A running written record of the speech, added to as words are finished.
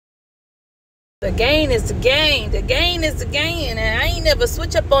The gain is the gain. The gain is the gain. And I ain't never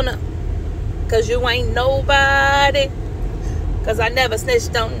switch up on her. Cause you ain't nobody. Cause I never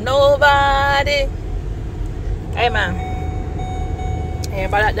snitched on nobody. Hey man.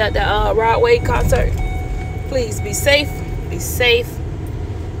 Everybody at that Rod Wave concert. Please be safe. Be safe.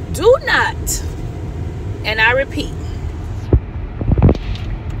 Do not. And I repeat.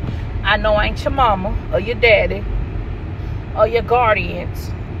 I know I ain't your mama or your daddy or your guardians.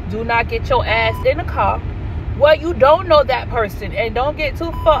 Do not get your ass in the car where you don't know that person, and don't get too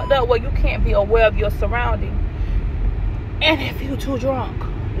fucked up where you can't be aware of your surroundings. And if you too drunk,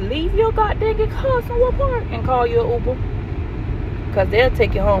 leave your goddamn car somewhere parked and call your Uber, because they'll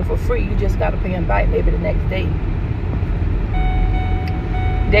take you home for free. You just gotta pay them back maybe the next day.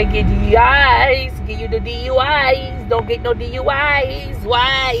 They get DUIs, give you the DUIs. Don't get no DUIs.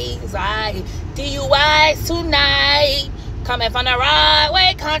 Why? DUIs tonight. Coming from the Rod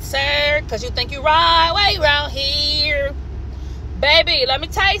Wave concert, cause you think you ride way around here. Baby, let me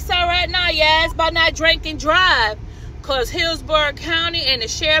tell you something right now. Your ass about not drink and drive, cause Hillsborough County and the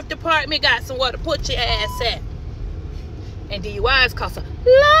Sheriff Department got somewhere to put your ass at. And DUIs cost a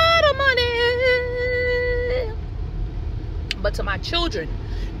lot of money. But to my children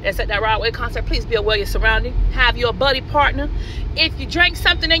that's at that Rod Wave concert, please be aware of your surroundings. Have your buddy partner. If you drink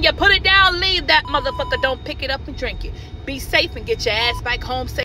something and you put it down, leave that motherfucker. Don't pick it up and drink it. Be safe and get your ass back home safe.